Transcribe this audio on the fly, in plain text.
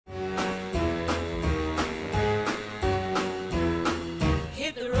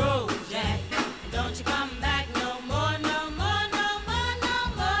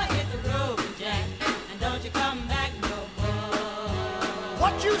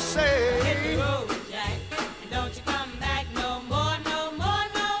say? Hit the road, Jack, and don't you come back no more, no more,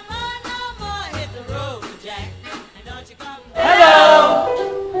 no more, no more. Hit the road, Jack, and don't you come back. Hello!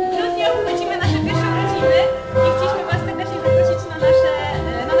 W grudniu obchodzimy nasze pierwsze urodziny i chcieliśmy Was serdecznie zaprosić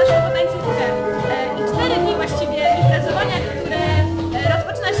na naszą potańcówkę. I 4 dni właściwie imprezowania, które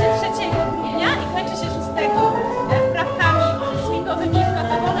rozpoczyna się 3 grudnia i kończy się 6 wprawkami swingowymi w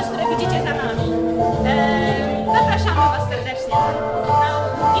Cafe Lodz, które widzicie za nami. Zapraszamy Was serdecznie.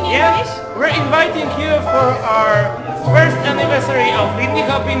 Yeah, we're inviting you for our first anniversary of Lindy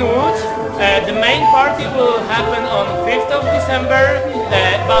in Lodz. The main party will happen on 5th of December,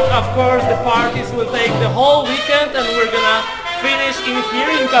 but of course the parties will take the whole weekend and we're gonna finish in here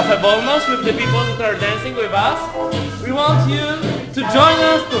in Cafe Lodz with the people that are dancing with us. We want you to join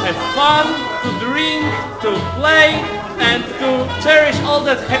us, to have fun, to drink, to play and to cherish all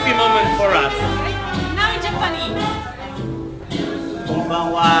that happy moment for us. Now in Japanese. こんば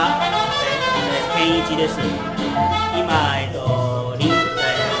んは、健一です。今、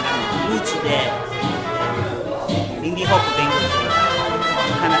ルーツで、リンディホップ勉強しています。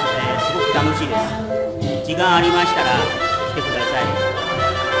すごく楽しいです。時間ありましたら来てください。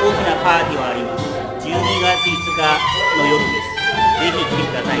大きなパーティーはあります。12月5日の夜です。ぜひ来て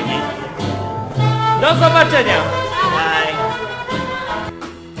くださいね。Do zobaczenia! Bye.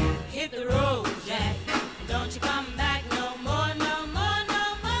 Hit the road, Jack, and don't you come back no more, no more,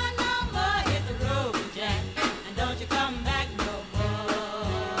 no more, no more. Hit the road, Jack, and don't you come back no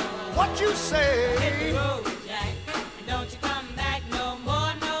more. What you say?